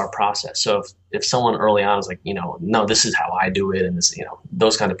through our process. So if someone early on is like, no, this is how I do it, and this,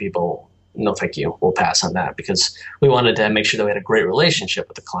 those kind of people, no, thank you, we'll pass on that, because we wanted to make sure that we had a great relationship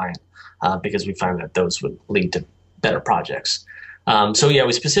with the client, because we found that those would lead to better projects. So yeah,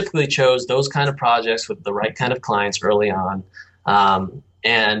 we specifically chose those kind of projects with the right kind of clients early on.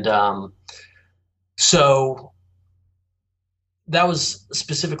 So that was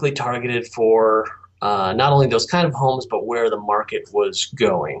specifically targeted for not only those kind of homes, but where the market was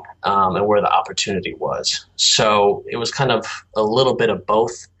going, and where the opportunity was. So it was kind of a little bit of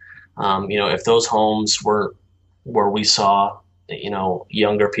both. If those homes were where we saw,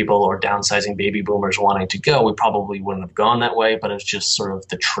 younger people or downsizing baby boomers wanting to go, we probably wouldn't have gone that way, but it's just sort of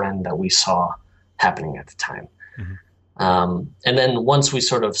the trend that we saw happening at the time. And then once we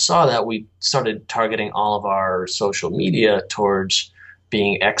sort of saw that, we started targeting all of our social media towards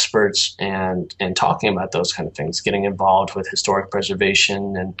being experts and talking about those kind of things, getting involved with historic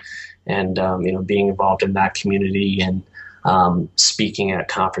preservation and being involved in that community and speaking at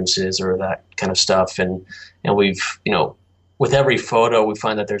conferences or that kind of stuff. And we've, with every photo, we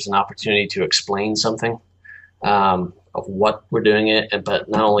find that there's an opportunity to explain something. of what we're doing it, but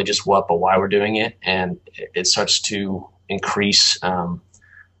not only just what, but why we're doing it. And it starts to increase the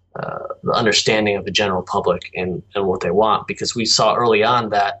understanding of the general public and what they want, because we saw early on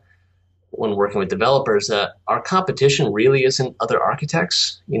that when working with developers that our competition really isn't other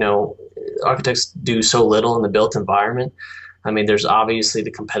architects. Architects do so little in the built environment. I mean, there's obviously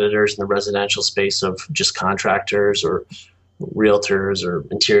the competitors in the residential space of just contractors or realtors or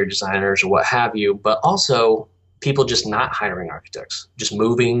interior designers or what have you, but also people just not hiring architects, just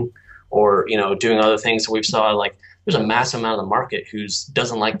moving or, doing other things. So we've saw like there's a massive amount of the market who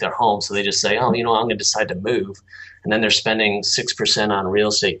doesn't like their home. So they just say, I'm going to decide to move. And then they're spending 6% on real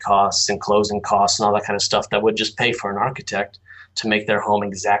estate costs and closing costs and all that kind of stuff that would just pay for an architect to make their home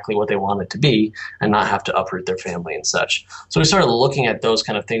exactly what they want it to be and not have to uproot their family and such. So we started looking at those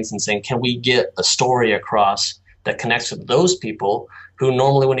kind of things and saying, can we get a story across that connects with those people who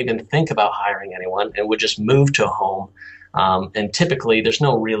normally wouldn't even think about hiring anyone and would just move to a home. And typically there's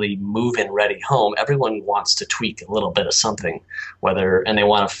no really move-in ready home. Everyone wants to tweak a little bit of something, and they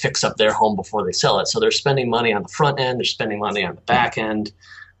want to fix up their home before they sell it. So they're spending money on the front end, they're spending money on the back end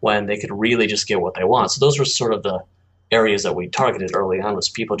when they could really just get what they want. So those were sort of the areas that we targeted early on, was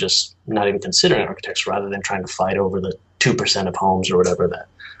people just not even considering architects rather than trying to fight over the 2% of homes or whatever that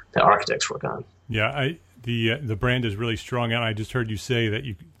architects work on. Yeah, the brand is really strong, and I just heard you say that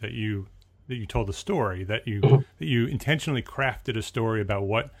you told a story, that you intentionally crafted a story about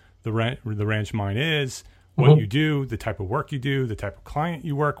what the Ranch Mine is, what you do, the type of work you do, the type of client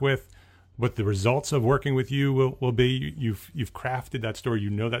you work with, what the results of working with you will be. You've crafted that story. You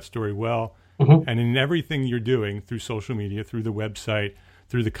know that story well. And in everything you're doing through social media, through the website,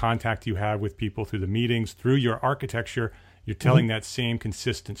 through the contact you have with people, through the meetings, through your architecture, you're telling that same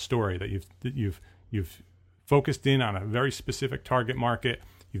consistent story that you've focused in on a very specific target market.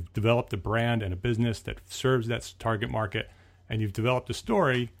 You've developed a brand and a business that serves that target market, and you've developed a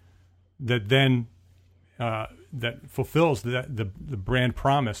story that then that fulfills the brand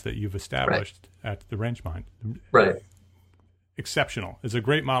promise that you've established at the Ranch Mine. Right. Exceptional. It's a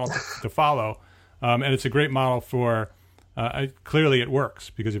great model to follow, and it's a great model for. Clearly, it works,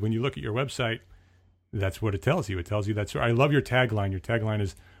 because when you look at your website, that's what it tells you. It tells you that's. I love your tagline. Your tagline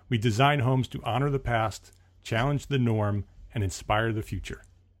is, "We design homes to honor the past, challenge the norm, and inspire the future."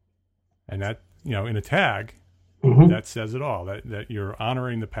 And that, in a tag, that says it all. That you're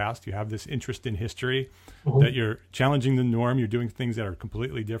honoring the past. You have this interest in history. That you're challenging the norm. You're doing things that are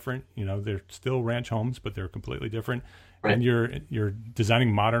completely different. They're still ranch homes, but they're completely different. Right. And you're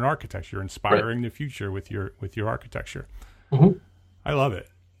designing modern architecture. You're inspiring the future with your architecture. I love it.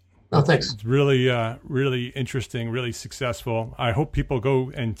 Oh, thanks. It's really, really interesting, really successful. I hope people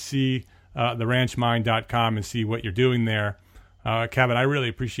go and see theranchmine.com and see what you're doing there. Kevin, I really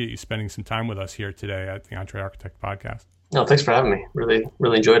appreciate you spending some time with us here today at the EntreArchitect Podcast. No, thanks for having me. Really,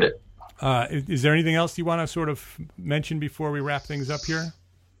 really enjoyed it. Is there anything else you want to sort of mention before we wrap things up here?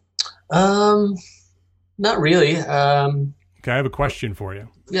 Not really. Okay, I have a question for you.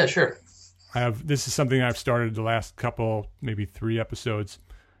 Yeah, sure. This is something I've started the last couple, maybe 3 episodes.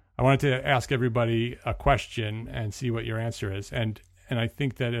 I wanted to ask everybody a question and see what your answer is. And I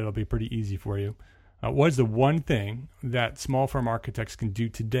think that it'll be pretty easy for you. What is the one thing that small firm architects can do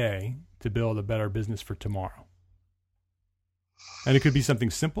today to build a better business for tomorrow? And it could be something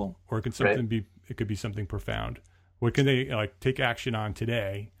simple, or it could be something profound. What can they take action on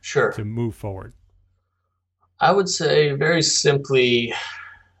today to move forward? I would say very simply,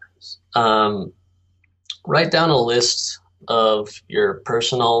 write down a list of your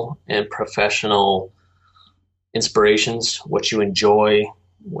personal and professional inspirations, what you enjoy,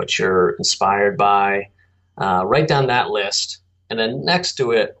 what you're inspired by. Write down that list, and then next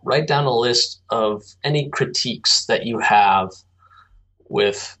to it, write down a list of any critiques that you have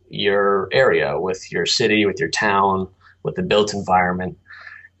with your area, with your city, with your town, with the built environment.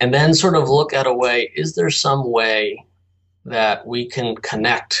 And then sort of look at a way, is there some way that we can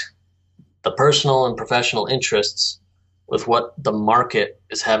connect the personal and professional interests with what the market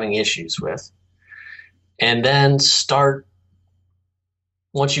is having issues with? And then start,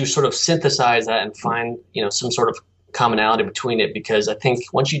 once you sort of synthesize that and find, some sort of commonality between it, because I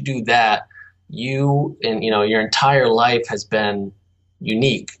think once you do that, you and, your entire life has been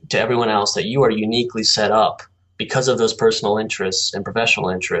unique to everyone else, that you are uniquely set up because of those personal interests and professional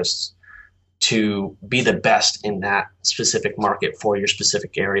interests to be the best in that specific market for your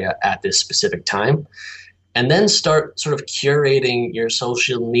specific area at this specific time. And then start sort of curating your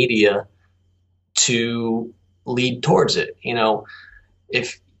social media to lead towards it.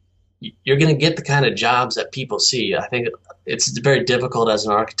 If you're going to get the kind of jobs that people see, I think it's very difficult as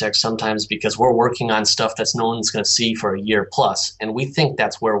an architect sometimes because we're working on stuff that's no one's going to see for a year plus, and we think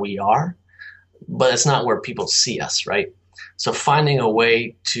that's where we are, but it's not where people see us, right? So finding a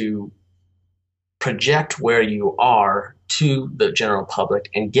way to project where you are to the general public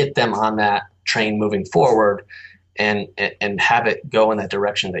and get them on that train moving forward and have it go in that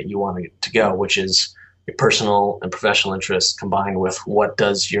direction that you want it to go, which is your personal and professional interests combined with what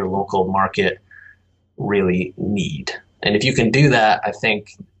does your local market really need. And if you can do that, I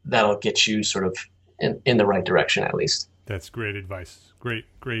think that'll get you sort of in the right direction, at least. That's great advice.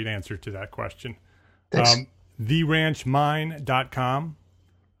 Great answer to that question. Thanks. TheRanchMine.com,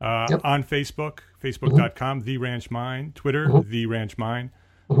 Yep. on Facebook, Facebook.com, The Ranch Mine, Twitter, The Ranch Mine,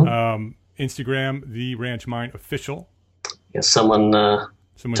 Instagram, The Ranch Mine Official. Yeah, someone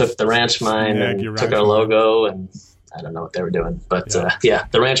took the Ranch Mine and took our logo, and I don't know what they were doing. But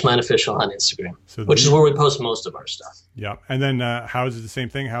The Ranch Mine Official on Instagram, which is where we post most of our stuff. Yeah. And then House is the same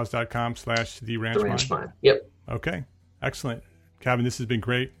thing, house.com/The Ranch Mine. Yep. Okay. Excellent. Kevin, this has been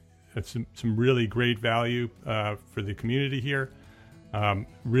great. It's some really great value for the community here.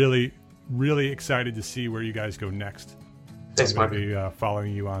 Really, really excited to see where you guys go next. Thanks, Mark. I'm going to be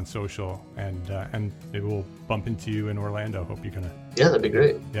following you on social, and maybe we'll bump into you in Orlando. Hope you're going to. Yeah, that'd be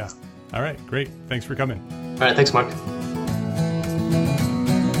great. Yeah. All right. Great. Thanks for coming. All right. Thanks, Mark.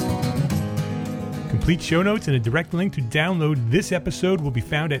 Complete show notes and a direct link to download this episode will be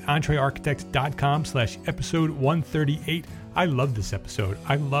found at entrearchitects.com/episode 138. I love this episode.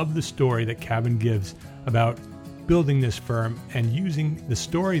 I love the story that Kevin gives about building this firm and using the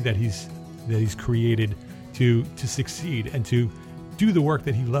story that he's created to succeed and to do the work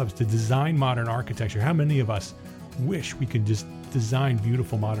that he loves, to design modern architecture. How many of us wish we could just design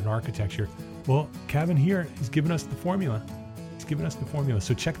beautiful modern architecture? Well, Kevin here has given us the formula.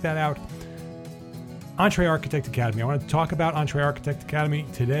 So check that out. EntreArchitect Academy. I want to talk about EntreArchitect Academy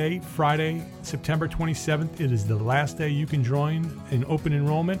today, Friday, September 27th. It is the last day you can join in open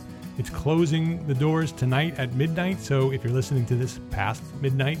enrollment. It's closing the doors tonight at midnight. So if you're listening to this past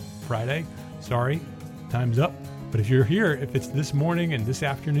midnight, Friday, sorry, time's up. But if you're here, if it's this morning and this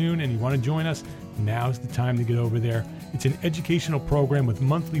afternoon and you want to join us, now's the time to get over there. It's an educational program with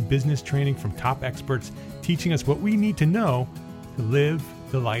monthly business training from top experts teaching us what we need to know to live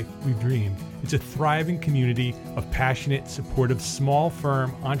the life we've dreamed. It's a thriving community of passionate, supportive, small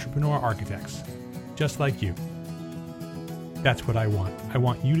firm entrepreneur architects, just like you. That's what I want. I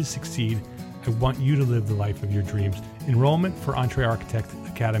want you to succeed. I want you to live the life of your dreams. Enrollment for EntreArchitect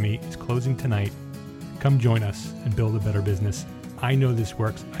Academy is closing tonight. Come join us and build a better business. I know this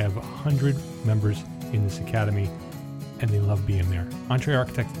works. I have 100 members in this academy, and they love being there.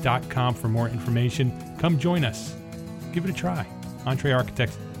 EntreArchitect.com for more information. Come join us. Give it a try.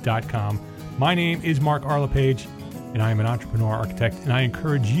 EntreArchitect.com. My name is Mark Arlepage, and I am an entrepreneur architect, and I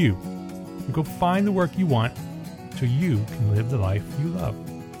encourage you to go find the work you want so you can live the life you love.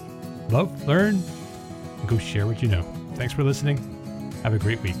 Love, learn, and go share what you know. Thanks for listening. Have a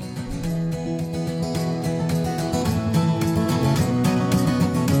great week.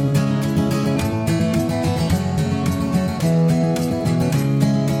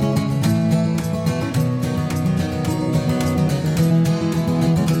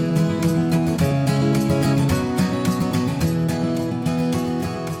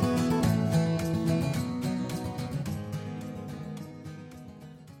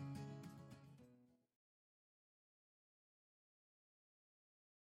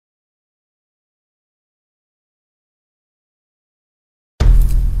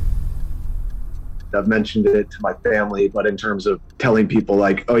 I've mentioned it to my family, but in terms of telling people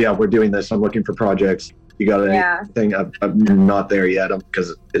like, oh yeah, we're doing this, I'm looking for projects, you got anything? I'm not there yet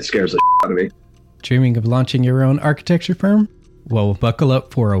because it scares the shit out of me. Dreaming of launching your own architecture firm? Well, buckle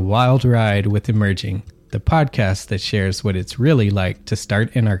up for a wild ride with Emerging, the podcast that shares what it's really like to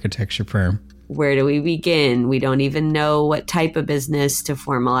start an architecture firm. Where do we begin? We don't even know what type of business to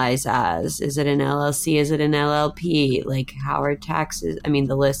formalize as. Is it an LLC? Is it an LLP? Like, how are taxes? I mean,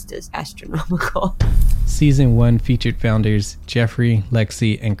 the list is astronomical. Season 1 featured founders Jeffrey,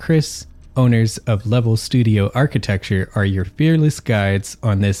 Lexi, and Chris, owners of Level Studio Architecture, are your fearless guides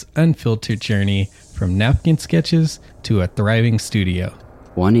on this unfiltered journey from napkin sketches to a thriving studio.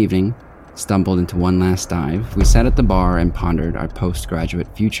 One evening, stumbled into one last dive, we sat at the bar and pondered our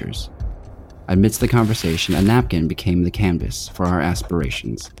postgraduate futures. Amidst the conversation, a napkin became the canvas for our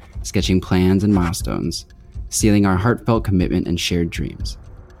aspirations, sketching plans and milestones, sealing our heartfelt commitment and shared dreams.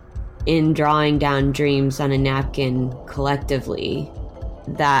 In drawing down dreams on a napkin collectively,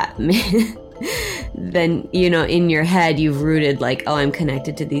 that then, in your head, you've rooted like, oh, I'm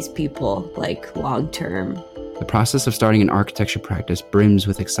connected to these people, like long term. The process of starting an architecture practice brims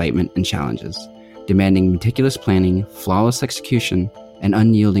with excitement and challenges, demanding meticulous planning, flawless execution, and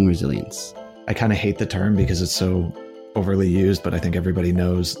unyielding resilience. I kind of hate the term because it's so overly used, but I think everybody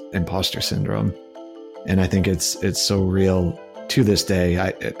knows imposter syndrome. And I think it's so real to this day.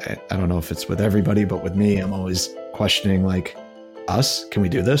 I don't know if it's with everybody, but with me, I'm always questioning, like, us? Can we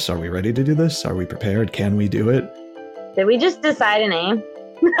do this? Are we ready to do this? Are we prepared? Can we do it? Did we just decide a name?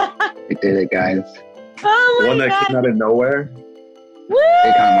 We did it, guys. Oh my The one that God. came out of nowhere? Woo!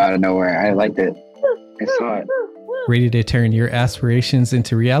 It came out of nowhere. I liked it. I saw it. Ready to turn your aspirations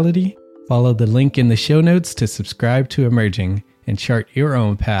into reality? Follow the link in the show notes to subscribe to Emerging and chart your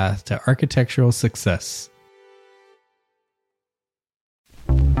own path to architectural success.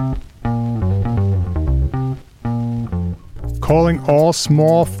 Calling all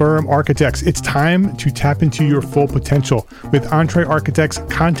small firm architects. It's time to tap into your full potential with Entre Architects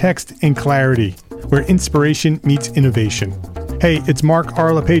Context and Clarity, where inspiration meets innovation. Hey, it's Mark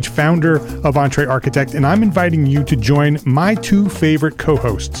R. LePage, founder of Entre Architect, and I'm inviting you to join my two favorite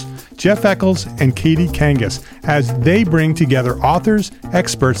co-hosts, Jeff Eccles and Katie Kangas, as they bring together authors,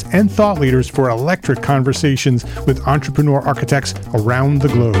 experts, and thought leaders for electric conversations with entrepreneur architects around the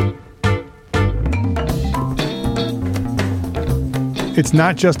globe. It's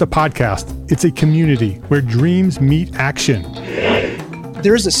not just a podcast, it's a community where dreams meet action.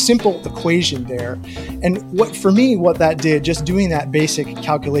 There's a simple equation there. And what that did, just doing that basic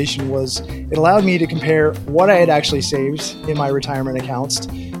calculation, was it allowed me to compare what I had actually saved in my retirement accounts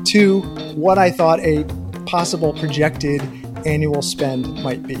to what I thought a possible projected annual spend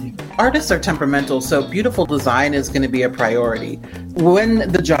might be. Artists are temperamental, so beautiful design is going to be a priority.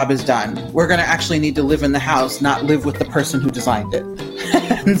 When the job is done, we're going to actually need to live in the house, not live with the person who designed it.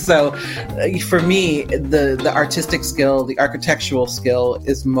 And so for me, the artistic skill, the architectural skill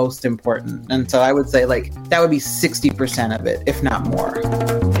is most important. And so I would say that would be 60% of it, if not more.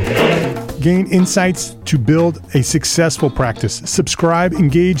 Gain insights to build a successful practice. Subscribe,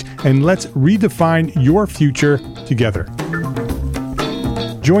 engage, and let's redefine your future together.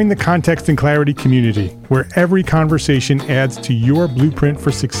 Join the Context and Clarity community, where every conversation adds to your blueprint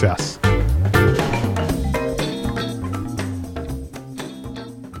for success.